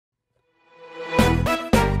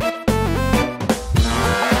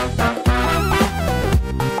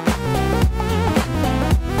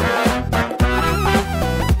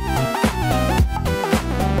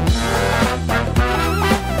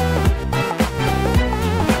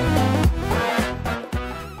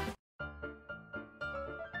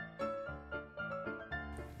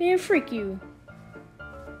Man, freak you.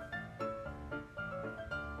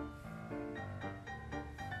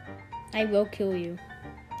 I will kill you.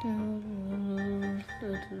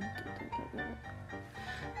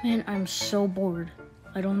 Man, I'm so bored.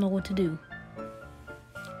 I don't know what to do.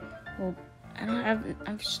 Well, I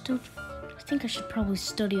think I should probably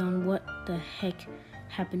study on what the heck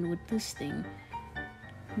happened with this thing.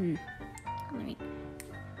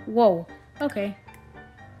 Whoa, okay.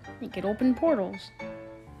 I could open portals.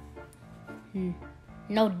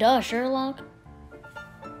 No duh, Sherlock.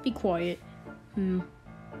 Be quiet.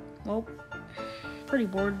 Well, pretty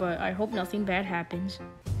bored, but I hope nothing bad happens.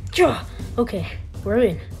 Okay, we're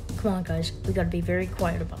in. Come on, guys. We gotta be very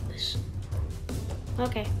quiet about this.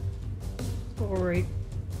 Okay. Alright.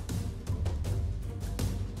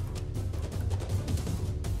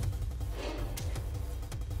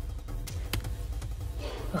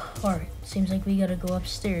 Alright, seems like we gotta go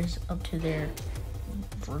upstairs, up to their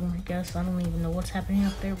room, I guess. I don't even know what's happening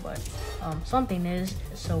up there, but something is,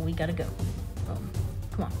 so we gotta go.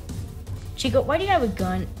 Come on. Chico, why do you have a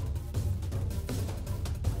gun?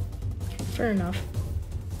 Fair enough.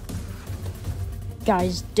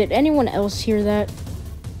 Guys, did anyone else hear that?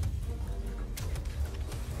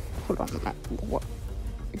 Hold on. What?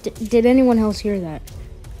 Did anyone else hear that?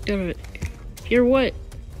 Hear what?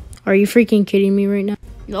 Are you freaking kidding me right now?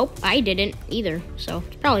 Nope, I didn't either, so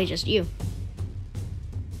it's probably just you.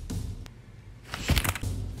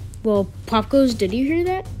 Well, Pop goes, did you hear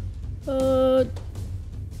that?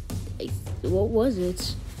 What was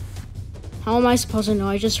it? How am I supposed to know?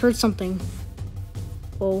 I just heard something.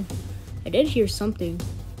 Well, I did hear something.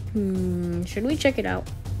 Should we check it out?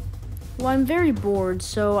 Well, I'm very bored,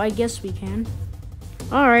 so I guess we can.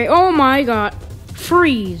 Alright, oh my god.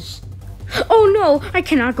 Freeze. Oh no, I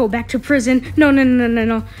cannot go back to prison. No.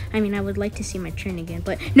 I mean, I would like to see my train again,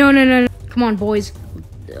 but no. Come on, boys.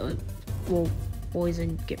 Well, boys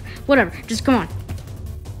and whatever, just come on.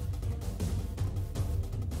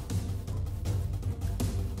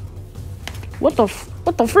 What the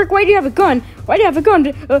frick? Why do you have a gun? Why do you have a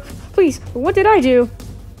gun? Please, what did I do?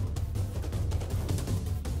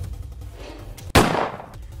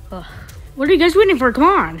 What are you guys waiting for? Come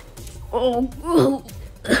on.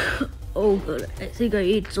 Oh god, I think I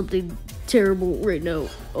ate something terrible right now.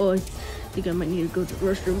 Oh, I think I might need to go to the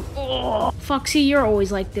restroom. Oh, Foxy, you're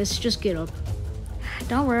always like this. Just get up.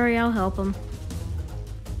 Don't worry, I'll help him.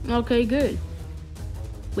 Okay, good.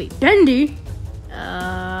 Wait, Bendy?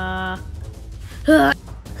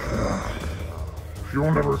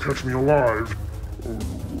 You'll never catch me alive.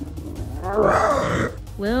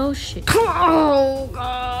 Well, shit. Oh,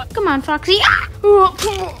 God. Come on, Foxy.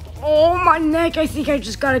 Oh, my neck. I think I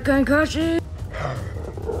just got a concussion.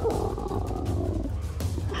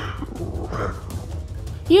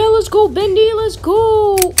 Yeah, let's go, Bendy. Let's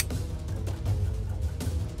go.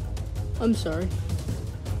 I'm sorry.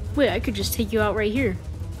 Wait, I could just take you out right here.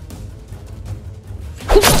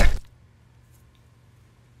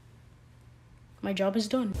 My job is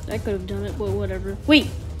done. I could have done it, but whatever. Wait!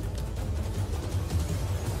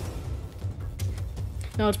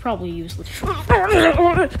 No, it's probably useless.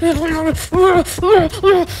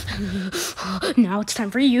 Now it's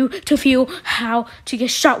time for you to feel how to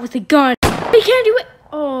get shot with a gun. We can't do it!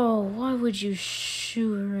 Oh, why would you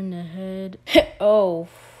shoot her in the head? Oh,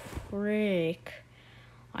 frick.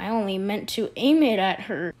 I only meant to aim it at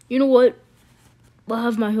her. You know what? I'll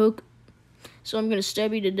have my hook. So I'm gonna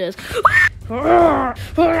stab you to death. Oh,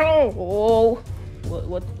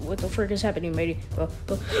 what the frick is happening, matey?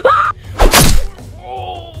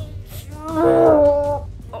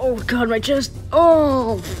 Oh god, my chest.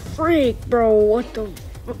 Oh, freak, bro. What the?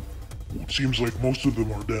 It seems like most of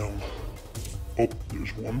them are down. Oh,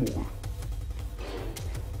 there's one more.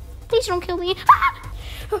 Please don't kill me.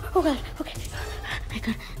 Oh god, okay. I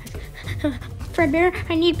got Fredbear,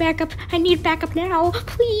 I need backup. I need backup now,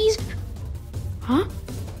 please. Huh?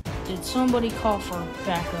 Did somebody call for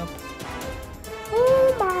backup?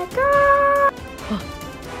 Oh my god!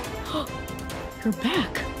 You're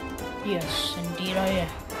back. Yes, indeed I am.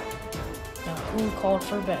 Now, who called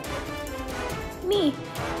for backup? Me.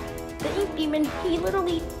 The ink demon. He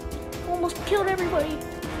literally almost killed everybody.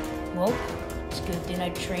 Well, it's a good thing I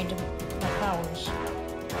trained my powers.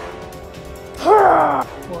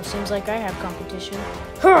 Well, it seems like I have competition.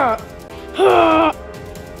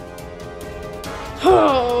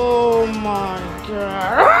 Oh my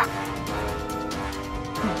god.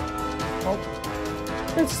 Well,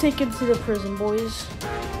 let's take him to the prison, boys.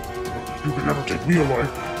 You can never take me alive.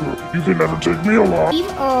 You can never take me alive.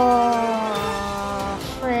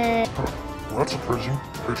 Frick. Well, that's a prison.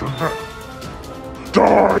 Return back.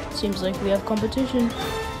 Die! Seems like we have competition.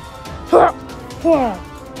 Oh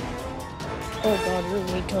god, you're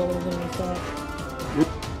way taller than we thought.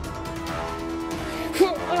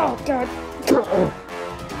 Oh god.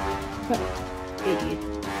 Idiot.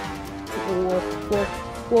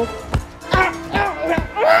 Whoa.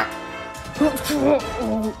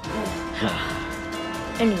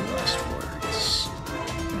 Any last words?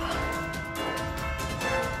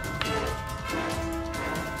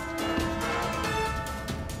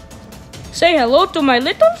 Say hello to my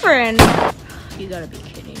little friend. You gotta be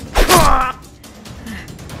kidding.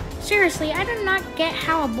 Seriously, I do not get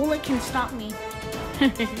how a bullet can stop me.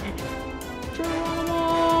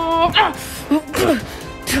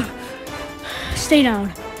 Stay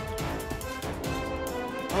down.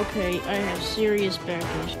 Okay, I have serious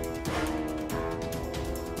backers.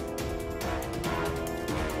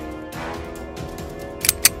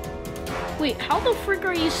 Wait, how the frick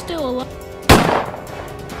are you still alive?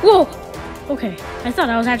 Whoa! Okay, I thought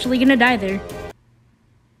I was actually gonna die there.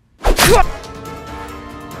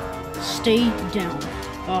 Stay down.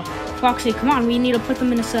 Foxy, come on, we need to put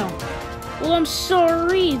them in a cell. Well, I'm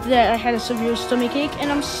sorry that I had a severe stomachache,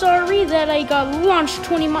 and I'm sorry that I got launched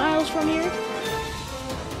 20 miles from here.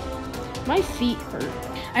 My feet hurt.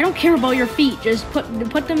 I don't care about your feet, just put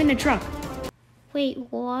them in the truck. Wait,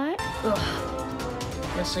 what? Ugh.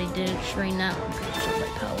 Yes, I did. Shrine that one because of my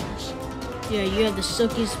powers. Yeah, you have the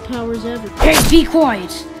suckiest powers ever. Hey, be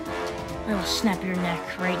quiet! I will snap your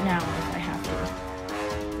neck right now if I have to.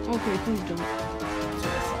 Okay, please don't. That's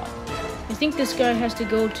what I thought. I think this guy has to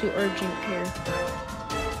go to urgent care.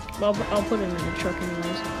 Well, I'll put him in the truck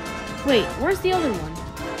anyways. Wait, where's the other one?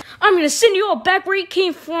 I'm gonna send you all back where you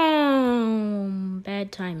came from.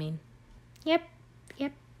 Bad timing. Yep.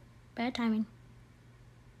 Bad timing.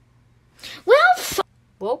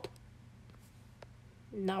 Well,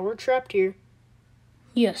 now we're trapped here.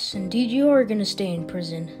 Yes, indeed you are gonna stay in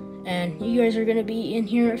prison. And you guys are gonna be in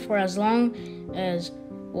here for as long as,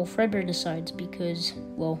 well, Fredbear decides, because,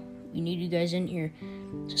 well, we need you guys in here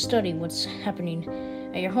to study what's happening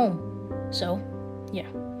at your home. So, yeah,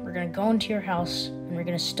 we're gonna go into your house and we're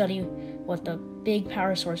gonna study what the big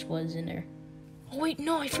power source was in there. Oh wait,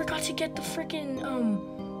 no, I forgot to get the freaking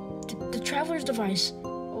the traveler's device.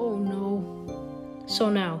 Oh no. So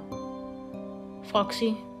now,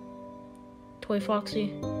 Foxy, Toy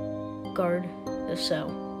Foxy, guard the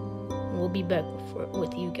cell. We'll be back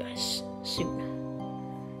with you guys soon.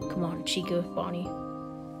 Come on, Chica, Bonnie.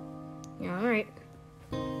 All right.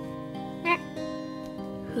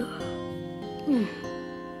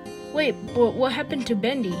 Wait, but what happened to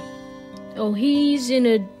Bendy? Oh, he's in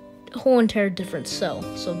a whole entire different cell,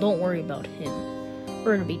 so don't worry about him.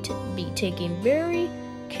 We're gonna be taking very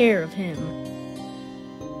care of him.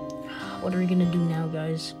 What are we gonna do now,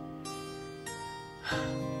 guys?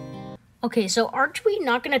 Okay, so aren't we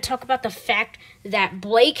not gonna talk about the fact that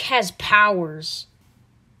Blake has powers?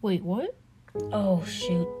 Wait, what? Oh,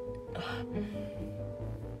 shoot.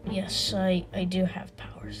 Yes, I do have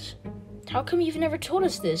powers. How come you've never told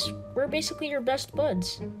us this? We're basically your best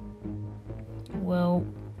buds. Well,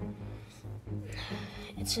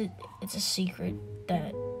 it's a secret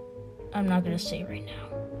that I'm not gonna say right now.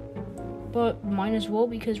 But might as well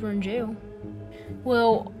because we're in jail.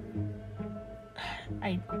 Well,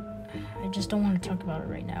 I just don't want to talk about it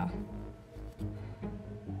right now.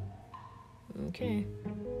 Okay.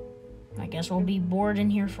 I guess we'll be bored in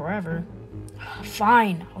here forever.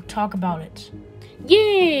 Fine, I'll talk about it.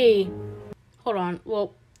 Yay! Hold on.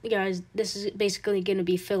 Well, guys, this is basically gonna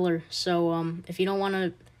be filler. So, if you don't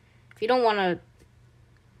wanna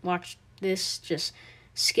watch this, just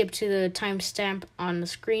skip to the timestamp on the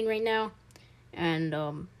screen right now. And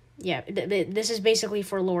yeah, this is basically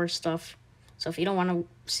for lore stuff. So if you don't want to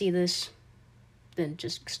see this, then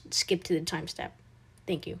just skip to the timestamp.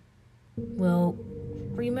 Thank you. Well,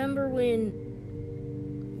 remember when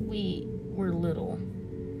we were little?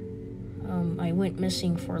 I went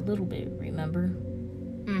missing for a little bit, remember?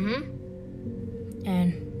 Mm-hmm.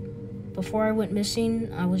 And before I went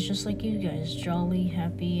missing, I was just like you guys, jolly,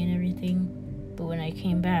 happy, and everything. But when I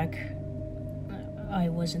came back, I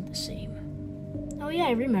wasn't the same. Oh yeah,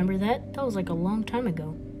 I remember that. That was like a long time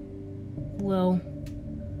ago. Well,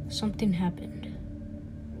 something happened.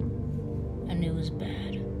 And it was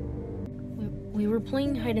bad. We were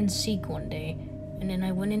playing hide and seek one day, and then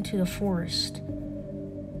I went into the forest.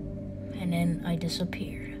 And then I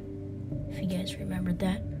disappeared. If you guys remembered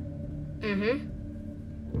that.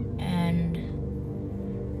 Mm-hmm. And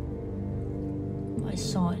I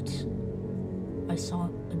saw it. I saw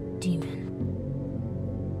a demon.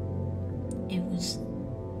 It was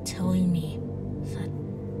telling me that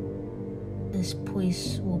this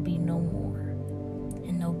place will be no more.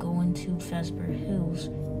 And they'll go into Fazbear Hills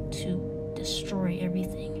to destroy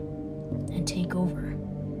everything and take over.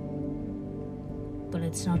 But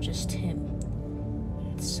it's not just him,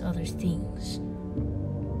 it's other things.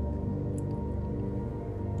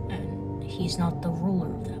 And he's not the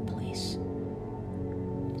ruler of that place.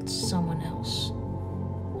 It's someone else.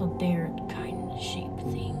 A bear kind of shaped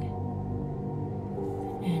thing.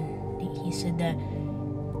 And he said that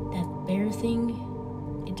bear thing,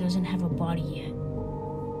 it doesn't have a body yet.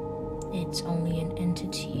 It's only an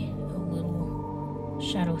entity, a little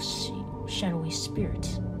shadowy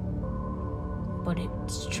spirit. But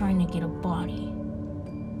it's trying to get a body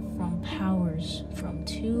from powers from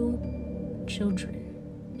 2 children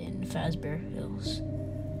in Fazbear Hills.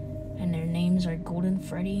 And their names are Golden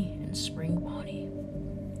Freddy and Spring Bonnie.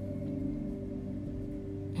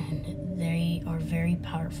 And they are very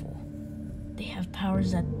powerful. They have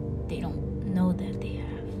powers that they don't know that they have.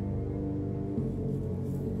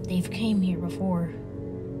 They've came here before,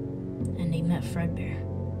 and they met Fredbear.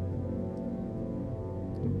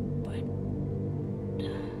 But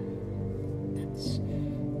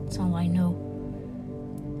that's all I know.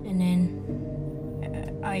 And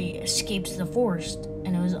then I escaped the forest,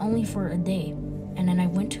 and it was only for a day. And then I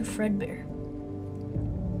went to Fredbear.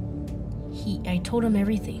 I told him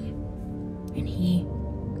everything, and he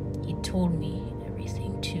told me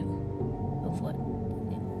everything too of what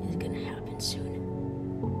is gonna happen soon.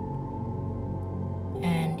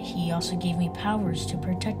 And he also gave me powers to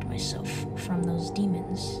protect myself from those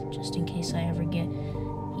demons, just in case I ever get,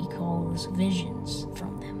 he calls, visions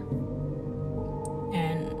from them.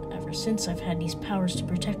 And ever since, I've had these powers to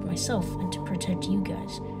protect myself and to protect you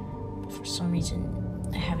guys. But for some reason,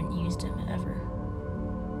 I haven't used them ever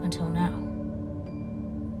until now.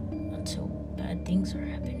 Until bad things are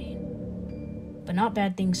happening. But not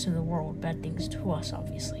bad things to the world, bad things to us,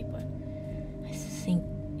 obviously. But I think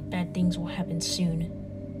bad things will happen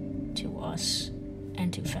soon to us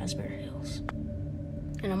and to Fazbear Hills.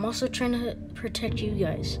 And I'm also trying to protect you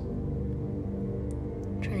guys.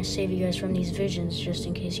 Trying to save you guys from these visions, just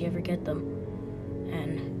in case you ever get them.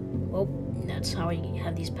 And, well, that's how I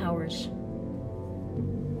have these powers.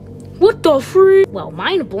 What the freak? Well,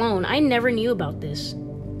 mind blown. I never knew about this.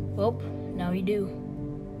 Well, now you do.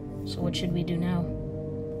 So what should we do now?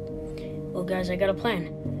 Well, guys, I got a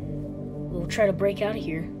plan. We'll try to break out of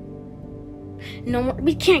here. No,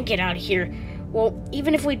 we can't get out of here. Well,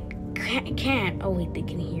 even if we can't. Oh, wait, they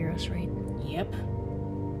can hear us, right? Yep.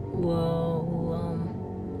 Well,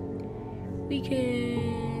 we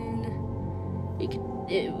can,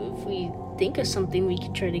 if we think of something, we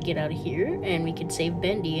could try to get out of here, and we could save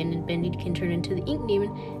Bendy, and then Bendy can turn into the ink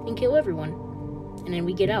demon and kill everyone. And then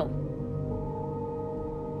we get out.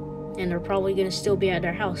 And they're probably gonna still be at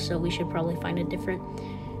their house, so we should probably find a different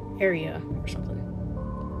area or something.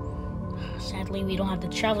 Sadly, we don't have the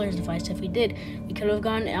traveler's device. If we did, we could have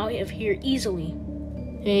gone out of here easily.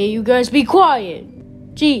 Hey, you guys be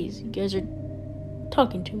quiet. Jeez, you guys are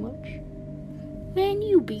talking too much. Man,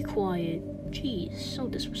 you be quiet. Jeez, so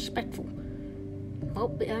disrespectful. Well,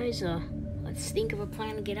 guys, let's think of a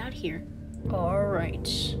plan to get out of here. All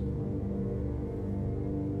right.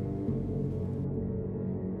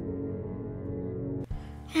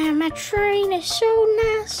 And my train is so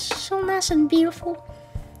nice and beautiful.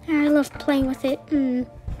 I love playing with it.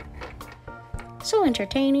 So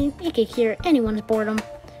entertaining. It can cure anyone's boredom.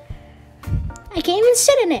 I can't even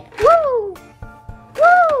sit in it. Woo!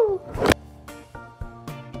 Woo!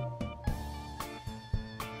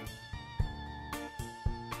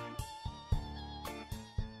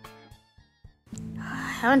 I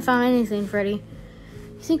haven't found anything, Freddy.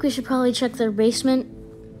 You think we should probably check their basement?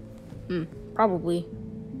 Probably.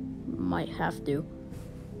 Might have to.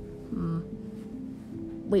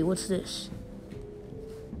 Wait, what's this?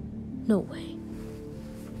 No way.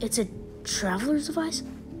 It's a traveler's device?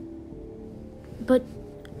 But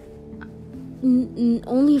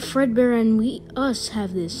only Fredbear and us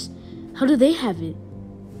have this. How do they have it?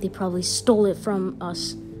 They probably stole it from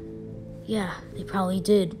us. Yeah, they probably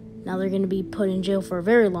did. Now they're going to be put in jail for a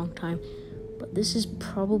very long time. But this is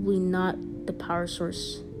probably not the power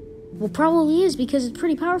source. Well, probably is, because it's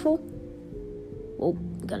pretty powerful. Well,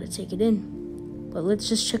 gotta take it in. But let's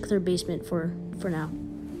just check their basement for now.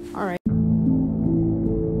 Alright.